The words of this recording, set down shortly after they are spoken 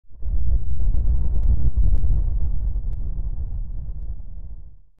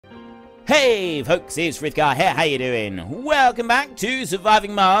Hey folks, it's Frithgar here, how you doing? Welcome back to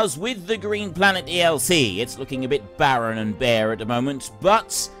Surviving Mars with the Green Planet DLC. It's looking a bit barren and bare at the moment,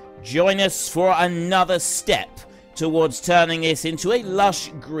 but join us for another step towards turning this into a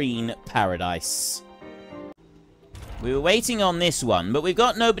lush green paradise. We were waiting on this one, but we've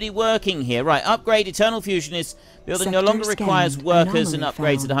got nobody working here. Right, upgrade Eternal Fusionist. Building no longer requires workers and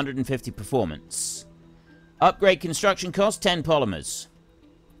upgrades at 150 performance. Upgrade construction cost 10 polymers.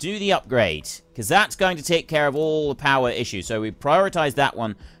 Do the upgrade, because that's going to take care of all the power issues. So we prioritize that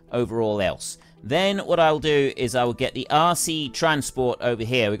one over all else. Then what I'll do is I will get the RC transport over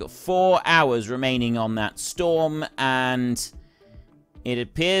here. We've got 4 hours remaining on that storm, and it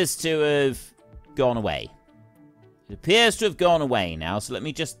appears to have gone away. It appears to have gone away now, so let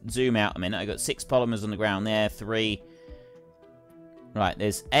me just zoom out a minute. I've got 6 polymers on the ground there, 3. Right,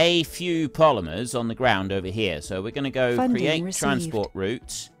 there's a few polymers on the ground over here. So we're going to go create transport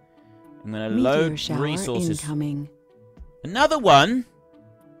route. I'm going to load resources. Incoming. Another one?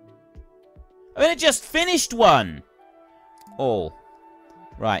 I mean, I just finished one. All.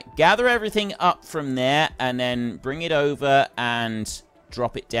 Right, gather everything up from there and then bring it over and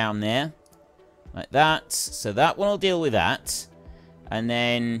drop it down there. Like that. So that one will deal with that. And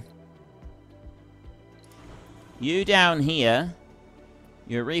then you down here.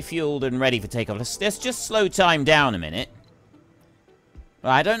 You're refueled and ready for takeoff. Let's just slow time down a minute.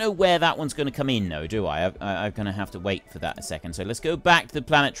 I don't know where that one's going to come in, though, do I? I'm going to have to wait for that a second. So let's go back to the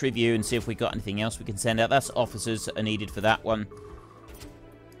planetary view and see if we got anything else we can send out. That's officers that are needed for that one.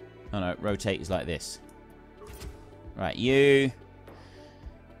 Oh, no. Rotate is like this. Right, you.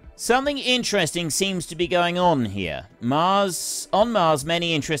 Something interesting seems to be going on here. On Mars,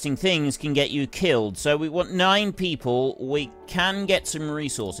 many interesting things can get you killed. So we want 9 people. We can get some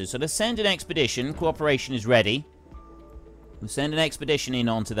resources. So let's send an expedition. Cooperation is ready. We'll send an expedition in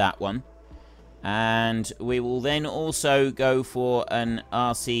onto that one. And we will then also go for an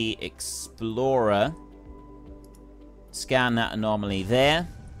RC Explorer. Scan that anomaly there.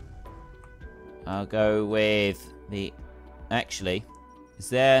 I'll go with the... Actually... Is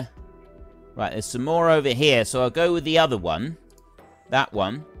there... Right, there's some more over here, so I'll go with the other one. That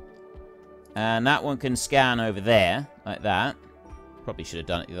one. And that one can scan over there, like that. Probably should have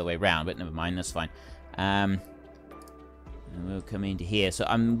done it the other way around, but never mind, that's fine. And we'll come into here. So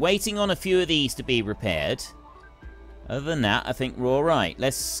I'm waiting on a few of these to be repaired. Other than that, I think we're alright.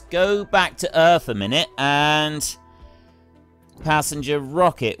 Let's go back to Earth a minute, and... Passenger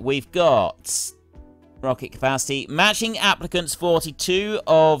rocket, we've got... Rocket capacity. Matching applicants 42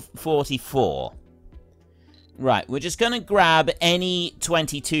 of 44. Right, we're just going to grab any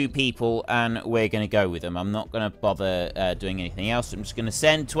 22 people and we're going to go with them. I'm not going to bother doing anything else. I'm just going to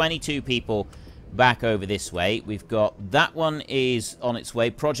send 22 people back over this way. We've got that one is on its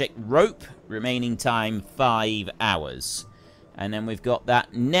way. Project Rope, remaining time 5 hours. And then we've got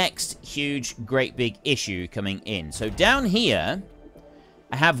that next huge, great big issue coming in. So down here...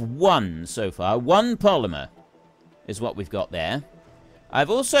 I have 1 so far. 1 polymer is what we've got there.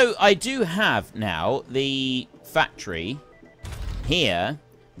 I do have now the factory here,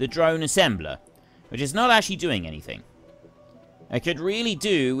 the drone assembler, which is not actually doing anything. I could really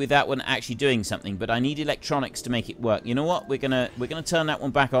do with that one actually doing something, but I need electronics to make it work. You know what? We're gonna turn that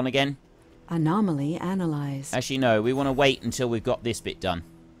one back on again. Anomaly analyzed. Actually, no. We want to wait until we've got this bit done.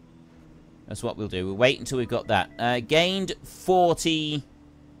 That's what we'll do. We'll wait until we've got that. Gained 40...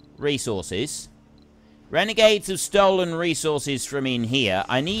 resources. Renegades have stolen resources from in here.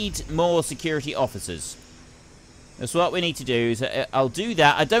 I need more security officers. That's what we need to do. So I'll do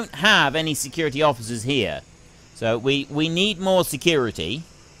that. I don't have any security officers here. So we need more security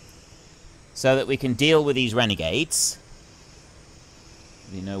so that we can deal with these renegades.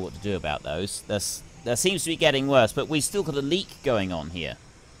 We know what to do about those. That seems to be getting worse, but we've still got a leak going on here.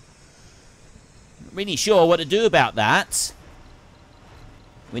 Not really sure what to do about that.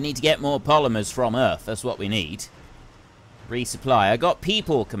 We need to get more polymers from Earth. That's what we need. Resupply. I got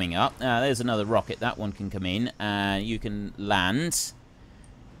people coming up. There's another rocket. That one can come in. You can land.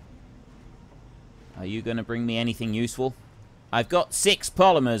 Are you going to bring me anything useful? I've got 6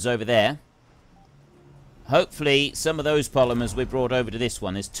 polymers over there. Hopefully, some of those polymers we brought over to this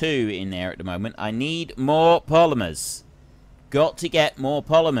one. There's 2 in there at the moment. I need more polymers. Got to get more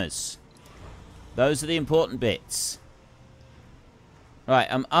polymers. Those are the important bits. Right,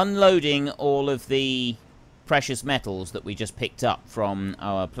 I'm unloading all of the precious metals that we just picked up from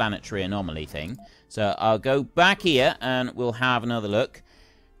our planetary anomaly thing. So I'll go back here and we'll have another look.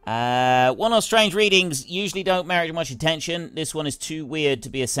 One of strange readings usually don't merit much attention. This one is too weird to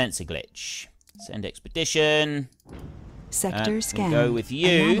be a sensor glitch. Send expedition. Sector scanned. We'll go with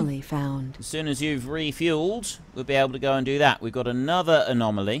you. Anomaly found. As soon as you've refueled, we'll be able to go and do that. We've got another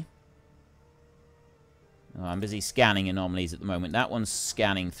anomaly. Oh, I'm busy scanning anomalies at the moment. That one's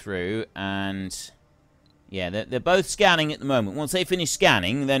scanning through, and yeah, they're both scanning at the moment. Once they finish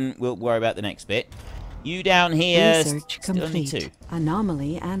scanning, then we'll worry about the next bit. You down here. Research complete.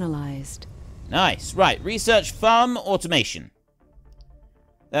 Anomaly analyzed. Nice. Right. Research farm automation.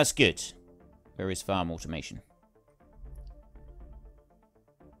 That's good. Where is farm automation?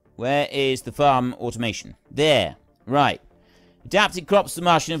 Where is the farm automation? There. Right. Adapted crops to the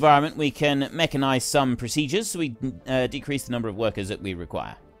Martian environment. We can mechanize some procedures, so we decrease the number of workers that we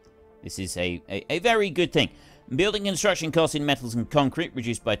require. This is a very good thing. Building construction costs in metals and concrete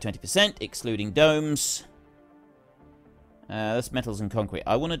reduced by 20%, excluding domes. That's metals and concrete.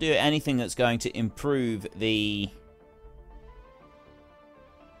 I want to do anything that's going to improve the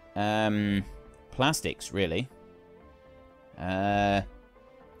plastics, really. Let's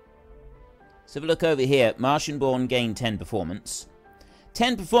have a look over here. Martian-born gain 10 performance.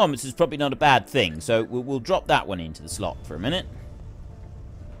 10 performance is probably not a bad thing, so we'll drop that one into the slot for a minute.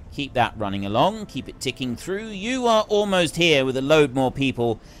 Keep that running along. Keep it ticking through. You are almost here with a load more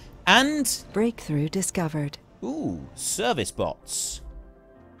people. And breakthrough discovered. Ooh, service bots.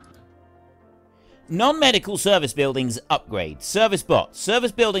 Non-medical service buildings upgrade. Service bots.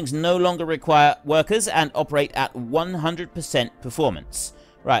 Service buildings no longer require workers and operate at 100% performance.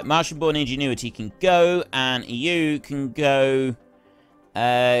 Right, Martian-born ingenuity can go, and you can go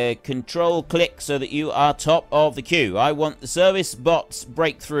control click so that you are top of the queue. I want the service bots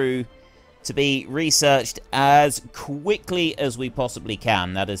breakthrough to be researched as quickly as we possibly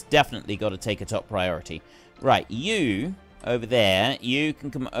can. That has definitely got to take a top priority. Right, you over there, you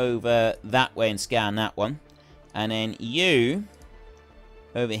can come over that way and scan that one. And then you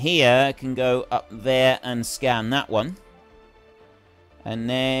over here can go up there and scan that one. And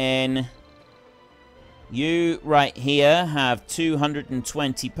then you right here have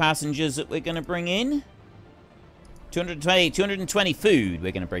 220 passengers that we're going to bring in. 220 food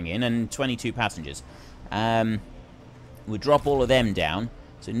we're going to bring in, and 22 passengers. We'll drop all of them down.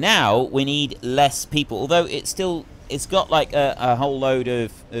 So now we need less people, although it's got like a whole load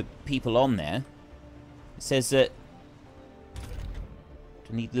of people on there. It says that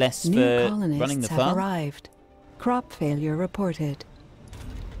we need less New for colonists running the have farm. Arrived. Crop failure reported.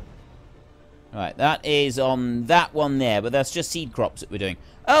 Right, that is on that one there, but that's just seed crops that we're doing.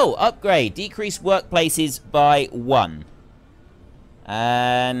 Oh, upgrade. Decrease workplaces by 1.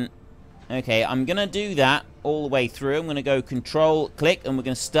 And okay, I'm going to do that all the way through. I'm going to go control, click, and we're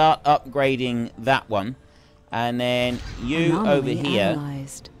going to start upgrading that one. And then you over here.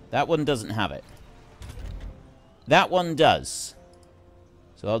 Analyzed. That one doesn't have it. That one does.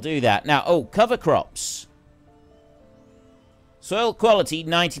 So I'll do that. Now, oh, cover crops. Soil quality,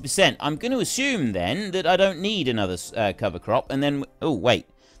 90%. I'm going to assume, then, that I don't need another cover crop. And then... Oh, wait.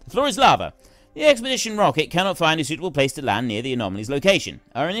 The floor is lava. The expedition rocket cannot find a suitable place to land near the anomaly's location.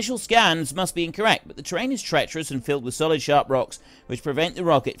 Our initial scans must be incorrect, but the terrain is treacherous and filled with solid, sharp rocks, which prevent the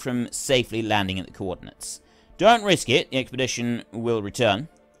rocket from safely landing at the coordinates. Don't risk it. The expedition will return.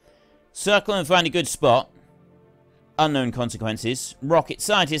 Circle and find a good spot. Unknown consequences. Rocket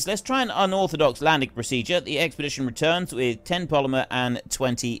scientists, let's try an unorthodox landing procedure. The expedition returns with 10 polymer and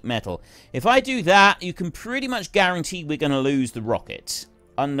 20 metal. If I do that, you can pretty much guarantee we're going to lose the rocket.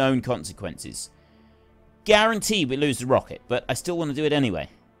 Unknown consequences. Guarantee we lose the rocket, but I still want to do it anyway.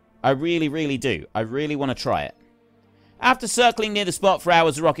 I really, really do. I really want to try it. After circling near the spot for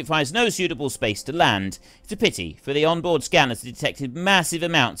hours, the rocket finds no suitable space to land. It's a pity, for the onboard scanners detected massive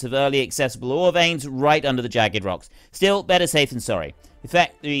amounts of early accessible ore veins right under the jagged rocks. Still, better safe than sorry. In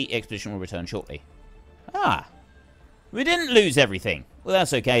fact, the expedition will return shortly. Ah. We didn't lose everything. Well,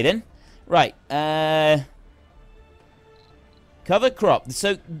 that's okay then. Right, cover crop.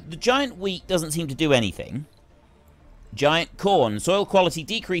 So, the giant wheat doesn't seem to do anything. Giant corn. Soil quality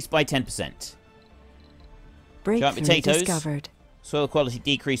decreased by 10%. Giant potatoes. Discovered. Soil quality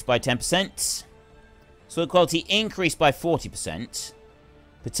decreased by 10%. Soil quality increased by 40%.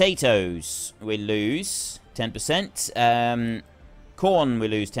 Potatoes, we lose 10%. Corn, we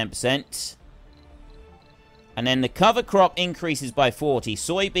lose 10%. And then the cover crop increases by 40.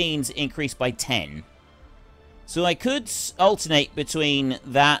 Soybeans increase by 10. So I could alternate between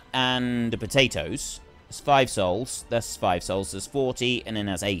that and the potatoes. There's 5 souls. That's 5 souls. There's 40, and then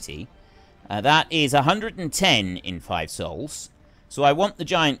there's 80. That is 110 in 5 souls. So I want the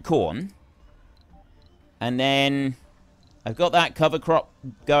giant corn. And then I've got that cover crop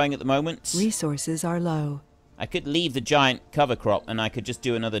going at the moment. Resources are low. I could leave the giant cover crop and I could just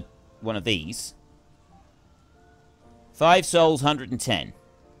do another one of these. 5 souls, 110.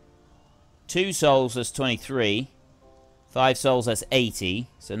 2 souls, that's 23. 5 souls, that's 80.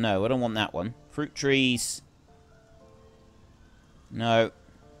 So no, I don't want that one. Fruit trees. No.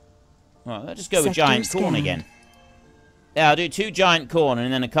 Well, let's just go with giant corn again. Yeah, I'll do 2 giant corn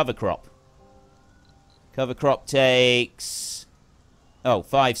and then a cover crop. Cover crop takes... Oh,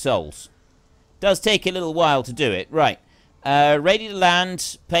 5 souls. Does take a little while to do it. Right. Ready to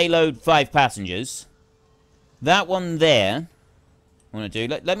land. Payload 5 passengers. That one there. I want to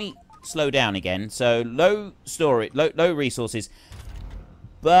do... Let me slow down again. So, low storage... Low resources.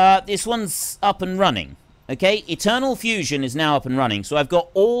 But this one's up and running. Okay? Eternal Fusion is now up and running. So, I've got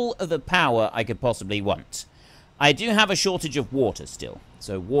all of the power I could possibly want. I do have a shortage of water still.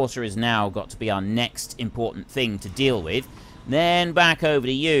 So water has now got to be our next important thing to deal with. Then back over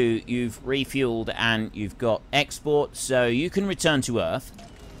to you. You've refueled and you've got export. So you can return to Earth.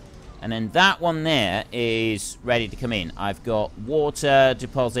 And then that one there is ready to come in. I've got water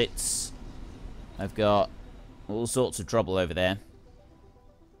deposits. I've got all sorts of trouble over there.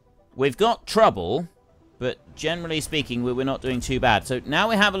 We've got trouble. But generally speaking, we're not doing too bad. So now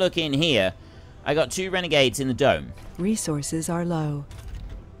we have a look in here. I got 2 renegades in the dome. Resources are low.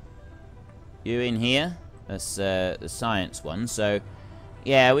 You in here? That's the science one. So,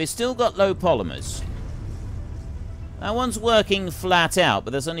 yeah, we've still got low polymers. That one's working flat out,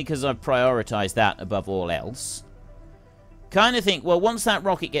 but that's only because I've prioritized that above all else. Kind of think, well, once that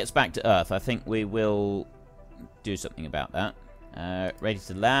rocket gets back to Earth, I think we will do something about that. Ready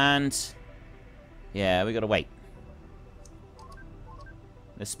to land. Yeah, we gotta wait.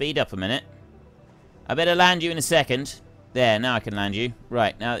 Let's speed up a minute. I better land you in a second. There, now I can land you.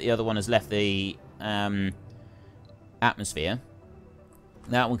 Right, now that the other one has left the atmosphere.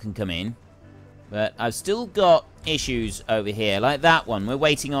 That one can come in. But I've still got issues over here. Like that one. We're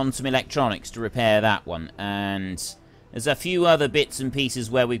waiting on some electronics to repair that one. And there's a few other bits and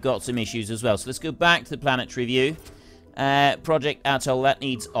pieces where we've got some issues as well. So let's go back to the planetary view. Project Atoll, that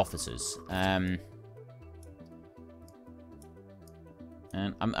needs officers. And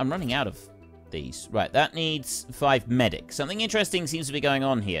I'm running out of these. Right, that needs 5 medics. Something interesting seems to be going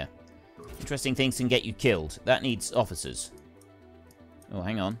on here. Interesting things can get you killed. That needs officers. Oh,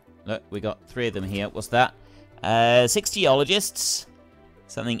 hang on. Look, we got 3 of them here. What's that? 6 geologists.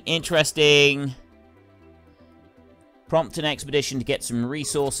 Something interesting. Prompt an expedition to get some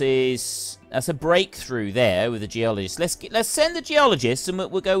resources. That's a breakthrough there with the geologists. Let's send the geologists and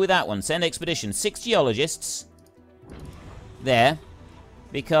we'll go with that one. Send expedition. 6 geologists. There.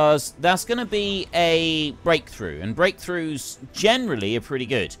 Because that's going to be a breakthrough. And breakthroughs generally are pretty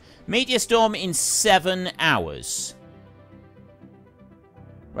good. Meteor storm in 7 hours.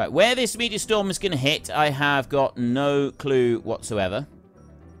 Right, where this meteor storm is going to hit, I have got no clue whatsoever.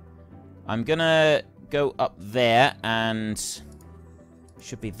 I'm going to go up there and...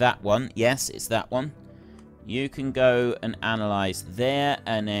 should be that one. Yes, it's that one. You can go and analyze there,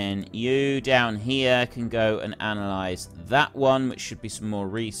 and then you down here can go and analyze that one, which should be some more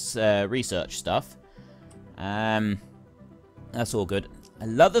research stuff. That's all good. I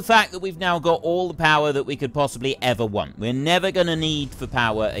love the fact that we've now got all the power that we could possibly ever want. We're never going to need for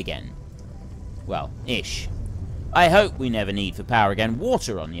power again. Well, ish. I hope we never need for power again.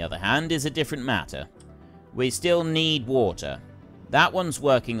 Water, on the other hand, is a different matter. We still need water. That one's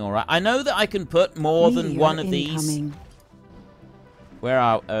working alright. I know that I can put more than one of these. Where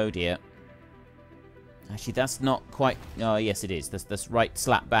are... oh dear. Actually, that's not quite... oh, yes it is. That's right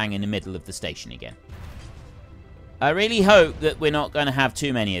slap bang in the middle of the station again. I really hope that we're not going to have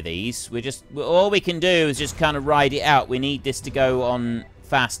too many of these. We're just... all we can do is just kind of ride it out. We need this to go on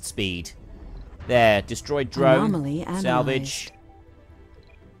fast speed. There. Destroyed drone. Salvage.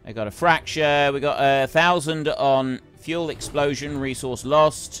 I got a fracture. We got 1,000 on... fuel explosion, resource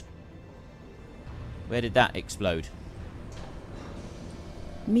lost. Where did that explode?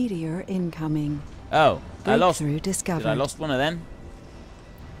 Meteor incoming. Oh, I lost. Breakthrough discovered. Did I lost one of them?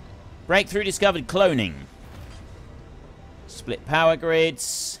 Breakthrough discovered. Cloning. Split power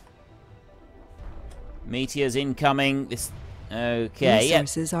grids. Meteors incoming. This. Okay.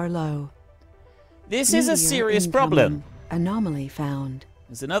 Resources are low. This is a serious problem. Anomaly found.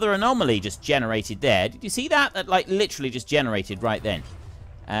 There's another anomaly just generated there. Did you see that? That, like, literally just generated right then.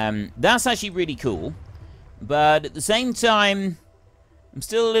 That's actually really cool. But at the same time, I'm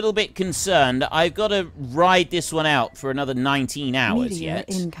still a little bit concerned. I've got to ride this one out for another 19 hours yet.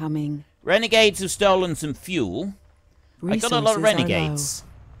 Incoming. Renegades have stolen some fuel. I got a lot of renegades.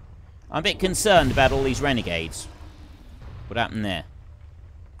 I'm a bit concerned about all these renegades. What happened there?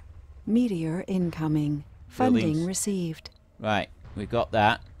 Meteor incoming. Funding received. Right. We've got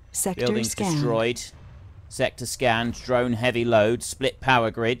that. Sector Buildings scanned. destroyed. Sector scanned. Drone heavy load. Split power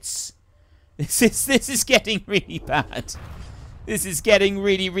grids. This is getting really bad. This is getting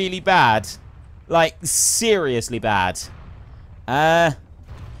really, really bad. Like, seriously bad. We have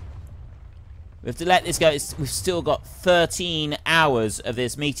to let this go. We've still got 13 hours of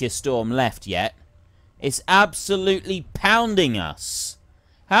this meteor storm left yet. It's absolutely pounding us.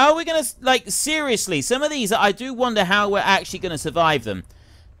 How are we going to... Like, seriously, some of these, I do wonder how we're actually going to survive them.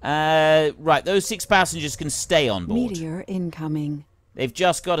 Right, those 6 passengers can stay on board. Meteor incoming. They've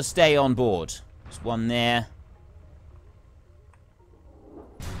just got to stay on board. There's one there.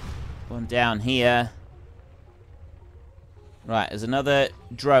 One down here. Right, there's another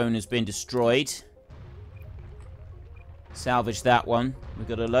drone has been destroyed. Salvage that one. We've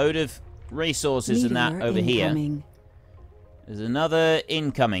got a load of resources and that over incoming. Here. There's another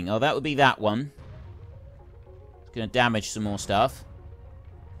incoming. Oh, that would be that one. It's going to damage some more stuff.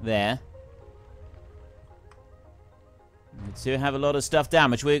 There. We do have a lot of stuff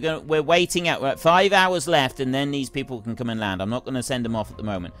damaged. We're waiting out. We're at 5 hours left, and then these people can come and land. I'm not going to send them off at the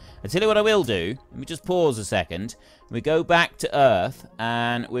moment. I tell you what I will do. Let me just pause a second. We go back to Earth,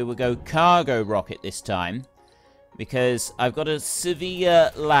 and we will go cargo rocket this time, because I've got a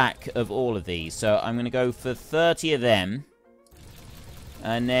severe lack of all of these. So I'm going to go for 30 of them,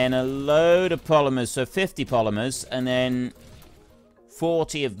 and then a load of polymers. So 50 polymers, and then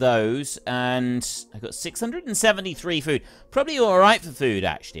 40 of those, and I've got 673 food. Probably alright for food,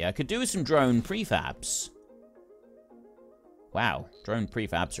 actually. I could do with some drone prefabs. Wow, drone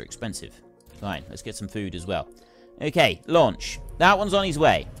prefabs are expensive. Fine, let's get some food as well. Okay, launch. That one's on his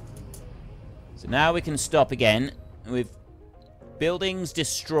way. So now we can stop again. With buildings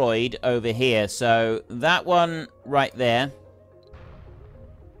destroyed over here. So that one right there.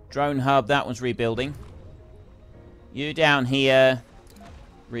 Drone hub, that one's rebuilding. You down here.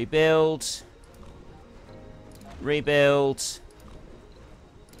 Rebuild. Rebuild.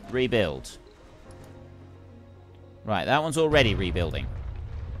 Rebuild. Right, that one's already rebuilding.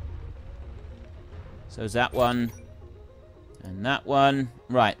 So is that one. And that one.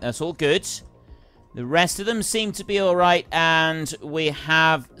 Right, that's all good. The rest of them seem to be alright, and we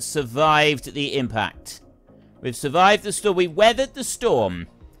have survived the impact. We've survived the storm. We weathered the storm.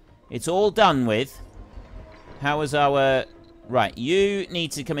 It's all done with. How is our... Right, you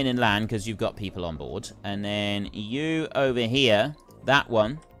need to come in and land because you've got people on board. And then you over here, that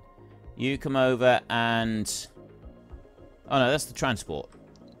one, you come over and... Oh no, that's the transport.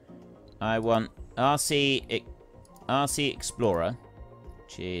 I want RC Explorer,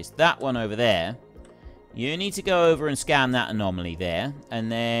 which is that one over there. You need to go over and scan that anomaly there. And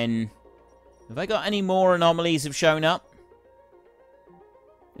then... Have I got any more anomalies have shown up?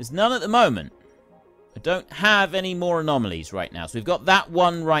 There's none at the moment. I don't have any more anomalies right now. So we've got that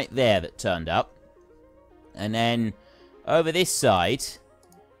one right there that turned up. And then over this side,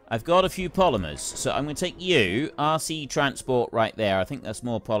 I've got a few polymers. So I'm going to take you, RC Transport right there. I think there's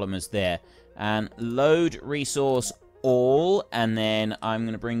more polymers there. And load resource all. And then I'm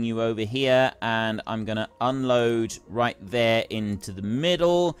going to bring you over here. And I'm going to unload right there into the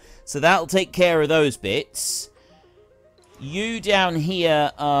middle. So that'll take care of those bits. You down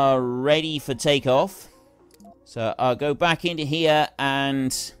here are ready for takeoff. So I'll go back into here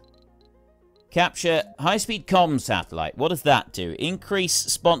and capture high-speed comms satellite. What does that do? Increase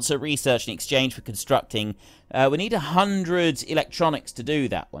sponsor research and exchange for constructing. We need 100 electronics to do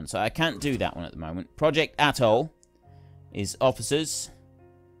that one, so I can't do that one at the moment. Project Atoll is officers.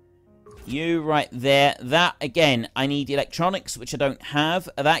 You right there. That, again, I need electronics, which I don't have.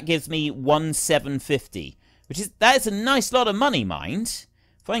 That gives me 1,750. That is a nice lot of money, mind.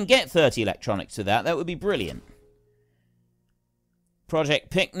 If I can get 30 electronics to that, that would be brilliant. Project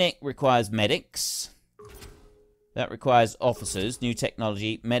Picnic requires medics. That requires officers. New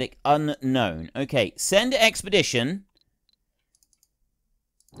technology. Medic unknown. Okay, send expedition.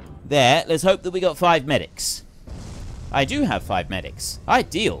 There. Let's hope that we got 5 medics. I do have 5 medics.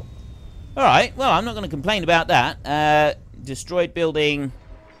 Ideal. Alright, well, I'm not going to complain about that. Destroyed building...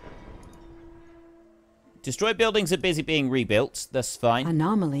 Destroyed buildings are busy being rebuilt. That's fine.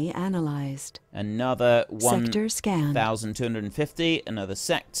 Anomaly analyzed. Another Sector scanned. 1,250. Another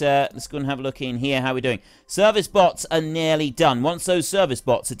sector. Let's go and have a look in here. How are we doing? Service bots are nearly done. Once those service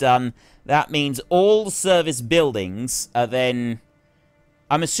bots are done, that means all service buildings are then...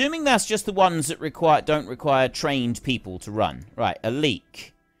 I'm assuming that's just the ones that don't require trained people to run. Right, a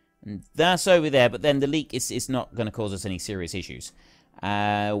leak. And that's over there, but then the leak is not going to cause us any serious issues.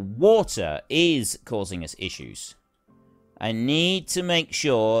 Water is causing us issues. I need to make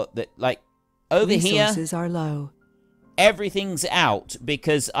sure that, like, over here... Resources are low. everything's out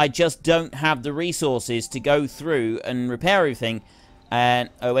because I just don't have the resources to go through and repair everything. And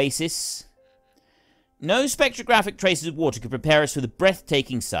oasis. No spectrographic traces of water could prepare us for the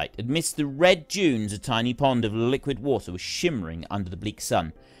breathtaking sight. Amidst the red dunes, a tiny pond of liquid water was shimmering under the bleak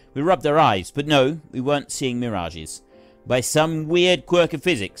sun. We rubbed our eyes, but no, we weren't seeing mirages. By some weird quirk of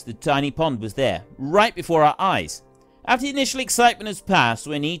physics, the tiny pond was there, right before our eyes. After the initial excitement has passed,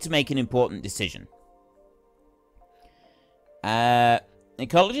 we need to make an important decision.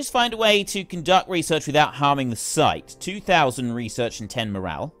 Ecologists find a way to conduct research without harming the site. 2,000 research and 10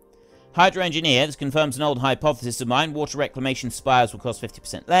 morale. Hydroengineer, this confirms an old hypothesis of mine. Water reclamation spires will cost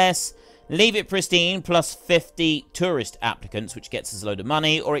 50% less. Leave it pristine, plus 50 tourist applicants, which gets us a load of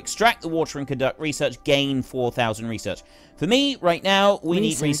money. Or extract the water and conduct research, gain 4,000 research. For me, right now, we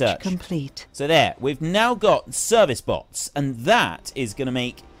need research. Complete. So there, we've now got service bots. And that is going to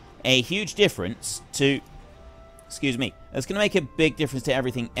make a huge difference to... Excuse me. That's going to make a big difference to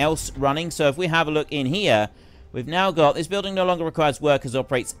everything else running. So if we have a look in here... We've now got, this building no longer requires workers,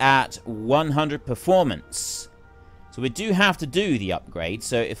 operates at 100 performance. So we do have to do the upgrade.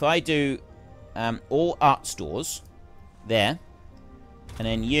 So if I do all art stores, there, and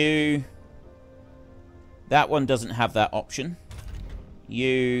then you, that one doesn't have that option.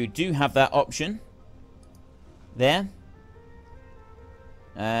 You do have that option, there.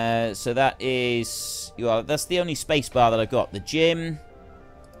 So that is, that's the only space bar that I've got. The gym.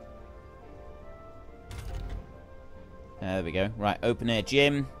 There we go. Right, open air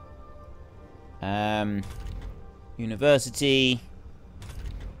gym. University.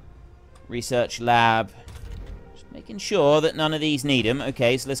 Research lab. Just making sure that none of these need them.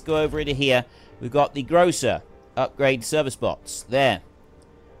 Okay, so let's go over into here. We've got the grocer. Upgrade service bots. There.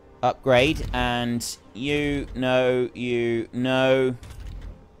 Upgrade. And you, no, you, no.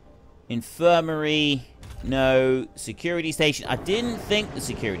 Infirmary. No. Security station. I didn't think the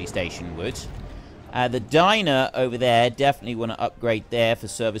security station would. The diner over there, definitely want to upgrade there for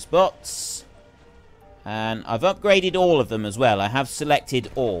service bots. And I've upgraded all of them as well. I have selected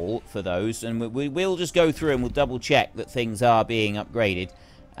all for those. And we will just go through and we'll double check that things are being upgraded.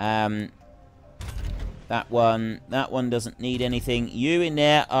 That one doesn't need anything. You in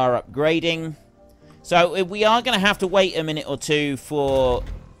there are upgrading. So we are going to have to wait a minute or two for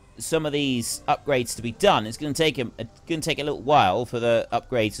some of these upgrades to be done. It's going to take a little while for the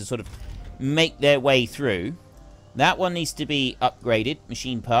upgrades to sort of make their way through. That one needs to be upgraded.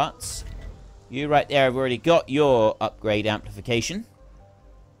 Machine parts. You right there have already got your upgrade amplification.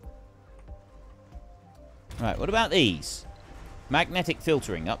 Right, what about these? Magnetic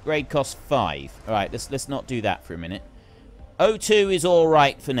filtering. Upgrade costs 5. Alright, let's not do that for a minute. O2 is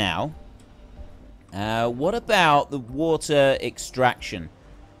alright for now. What about the water extraction?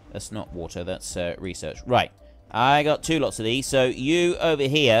 That's not water, that's research. Right, I got 2 lots of these. So you over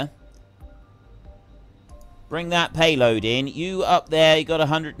here, bring that payload in. You up there, you got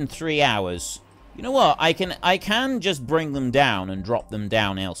 103 hours. You know what? I can just bring them down and drop them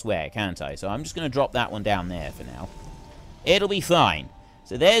down elsewhere, can't I? So I'm just going to drop that one down there for now. It'll be fine.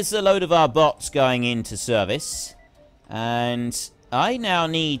 So there's a load of our bots going into service. And I now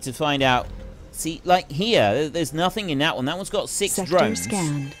need to find out... See, like here, there's nothing in that one. That one's got 6 drones. Sector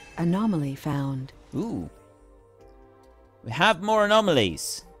scanned. Anomaly found. Ooh. We have more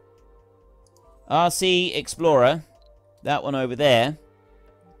anomalies. RC Explorer. That one over there.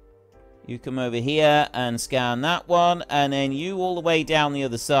 You come over here and scan that one. And then you all the way down the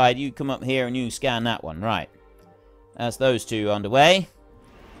other side. You come up here and you scan that one. Right. That's those 2 underway.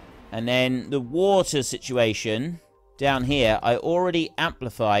 And then the water situation down here. I already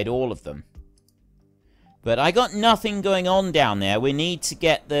amplified all of them. But I got nothing going on down there. We need to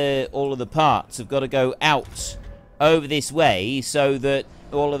get all of the parts. Have got to go out over this way so that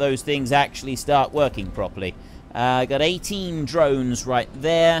all of those things actually start working properly. I got 18 drones right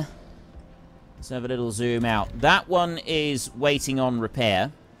there. Let's have a little zoom out. That one is waiting on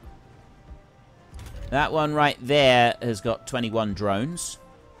repair. That one right there has got 21 drones.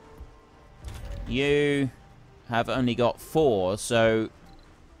 You have only got 4, so...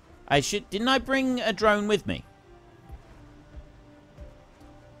 Didn't I bring a drone with me?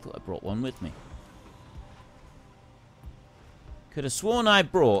 Thought I brought one with me. Could have sworn I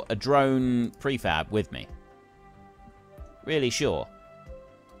brought a drone prefab with me. Really sure.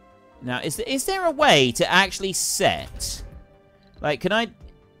 Now, is there a way to actually set... Like, can I...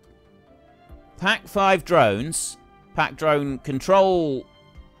 Pack 5 drones. Pack drone control...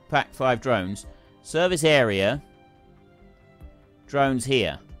 Pack 5 drones. Service area. Drones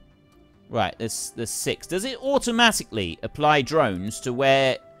here. Right, there's 6. Does it automatically apply drones to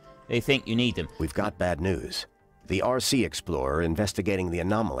where they think you need them? We've got bad news. The RC explorer investigating the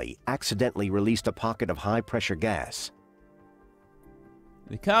anomaly accidentally released a pocket of high-pressure gas.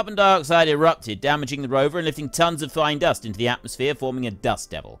 The carbon dioxide erupted, damaging the rover and lifting tons of fine dust into the atmosphere, forming a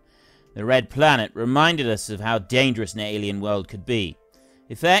dust devil. The red planet reminded us of how dangerous an alien world could be.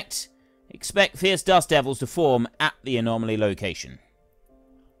 Effect: expect fierce dust devils to form at the anomaly location.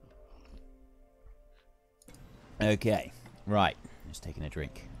 Okay, right. Just taking a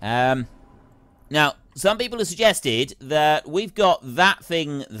drink. Now, some people have suggested that we've got that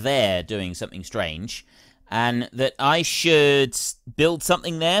thing there doing something strange, and that I should build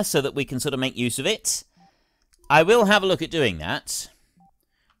something there so that we can sort of make use of it. I will have a look at doing that.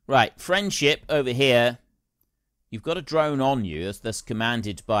 Right, friendship over here. You've got a drone on you that's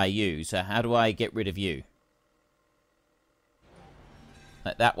commanded by you, so how do I get rid of you?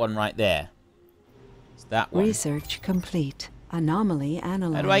 Like that one right there. It's that one. Research complete. Anomaly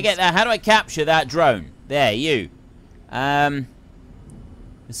analyzed. How do I get that? How do I capture that drone? There, you. Assign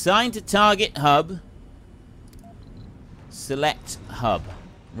to target hub. Select hub.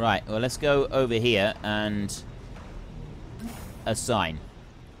 Right, well, let's go over here and assign.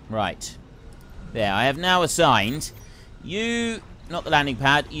 Right. There, I have now assigned. You, not the landing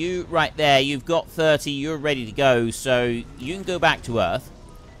pad, you right there, you've got 30, you're ready to go, so you can go back to Earth.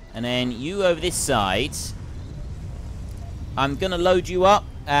 And then you over this side. I'm going to load you up,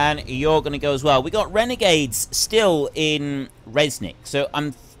 and you're going to go as well. We got renegades still in Resnick, so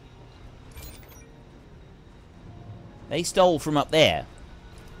they stole from up there.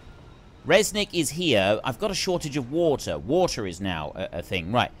 Resnick is here. I've got a shortage of water. Water is now a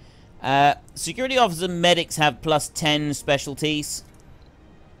thing. Right. Security officers and medics have +10 specialties.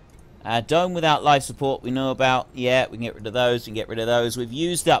 Dome without life support we know about. Yeah, we can get rid of those. We can get rid of those. We've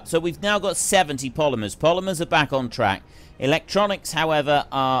used up. So we've now got 70 polymers. Polymers are back on track. Electronics, however,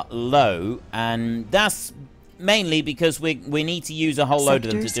 are low. And that's mainly because we need to use a whole load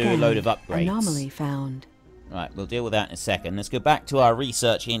of them to do a load of upgrades. Anomaly found. Right, we'll deal with that in a second. Let's go back to our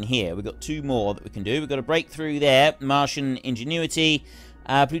research in here. We've got 2 more that we can do. We've got a breakthrough there. Martian ingenuity.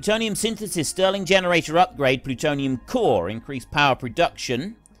 Plutonium synthesis. Stirling generator upgrade. Plutonium core. Increased power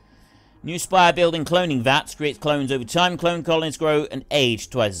production. New spire building cloning vats. Creates clones over time. Clone colonies grow and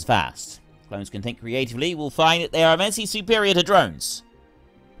age twice as fast. Clones can think creatively. We'll find that they are immensely superior to drones.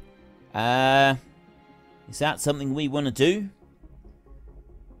 Is that something we want to do?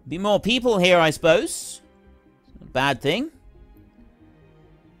 Be more people here, I suppose. Bad thing.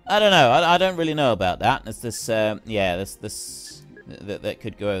 I don't know. I don't really know about that. That's this. Yeah, that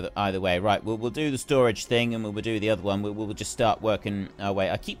could go either way. Right. We'll do the storage thing, and we'll do the other one. We'll just start working our way.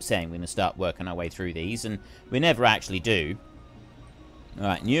 I keep saying we're gonna start working our way through these, and we never actually do. All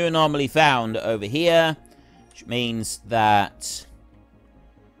right. New anomaly found over here, which means that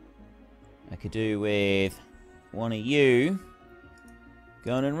I could do with one of you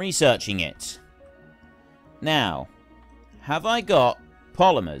going and researching it. Now, have I got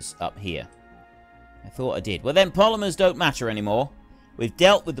polymers up here? I thought I did. Well, then polymers don't matter anymore. We've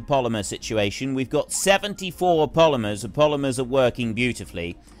dealt with the polymer situation. We've got 74 polymers. The polymers are working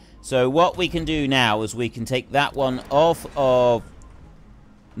beautifully. So what we can do now is we can take that one off of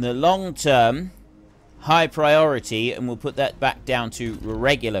the long-term high priority, and we'll put that back down to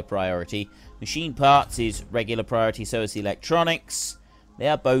regular priority. Machine parts is regular priority, so is the electronics. They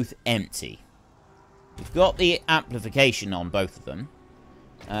are both empty. We've got the amplification on both of them.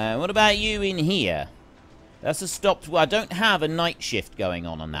 What about you in here? That's a stopped... Well, I don't have a night shift going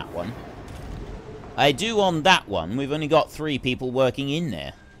on that one. I do on that one. We've only got 3 people working in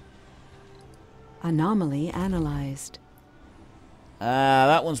there. Anomaly analyzed.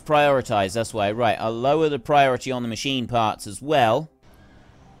 That one's prioritized. That's why. Right, I'll lower the priority on the machine parts as well.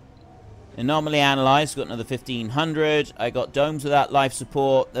 Anomaly analyzed. Got another 1,500. I got domes without life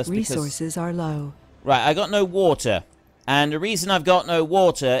support. That's Resources are low. Right, I got no water. And the reason I've got no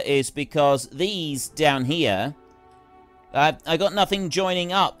water is because these down here, I got nothing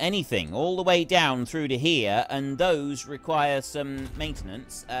joining up anything all the way down through to here, and those require some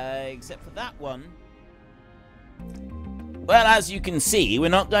maintenance, except for that one. Well, as you can see, we're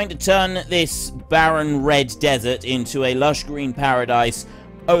not going to turn this barren red desert into a lush green paradise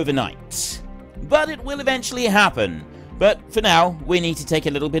overnight. But it will eventually happen. But for now, we need to take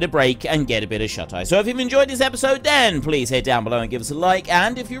a little bit of break and get a bit of shut-eye. So if you've enjoyed this episode, then please head down below and give us a like.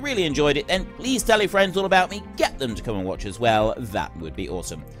 And if you really enjoyed it, then please tell your friends all about me. Get them to come and watch as well. That would be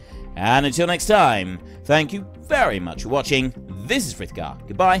awesome. And until next time, thank you very much for watching. This is Frithgar.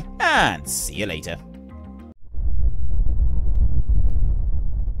 Goodbye, and see you later.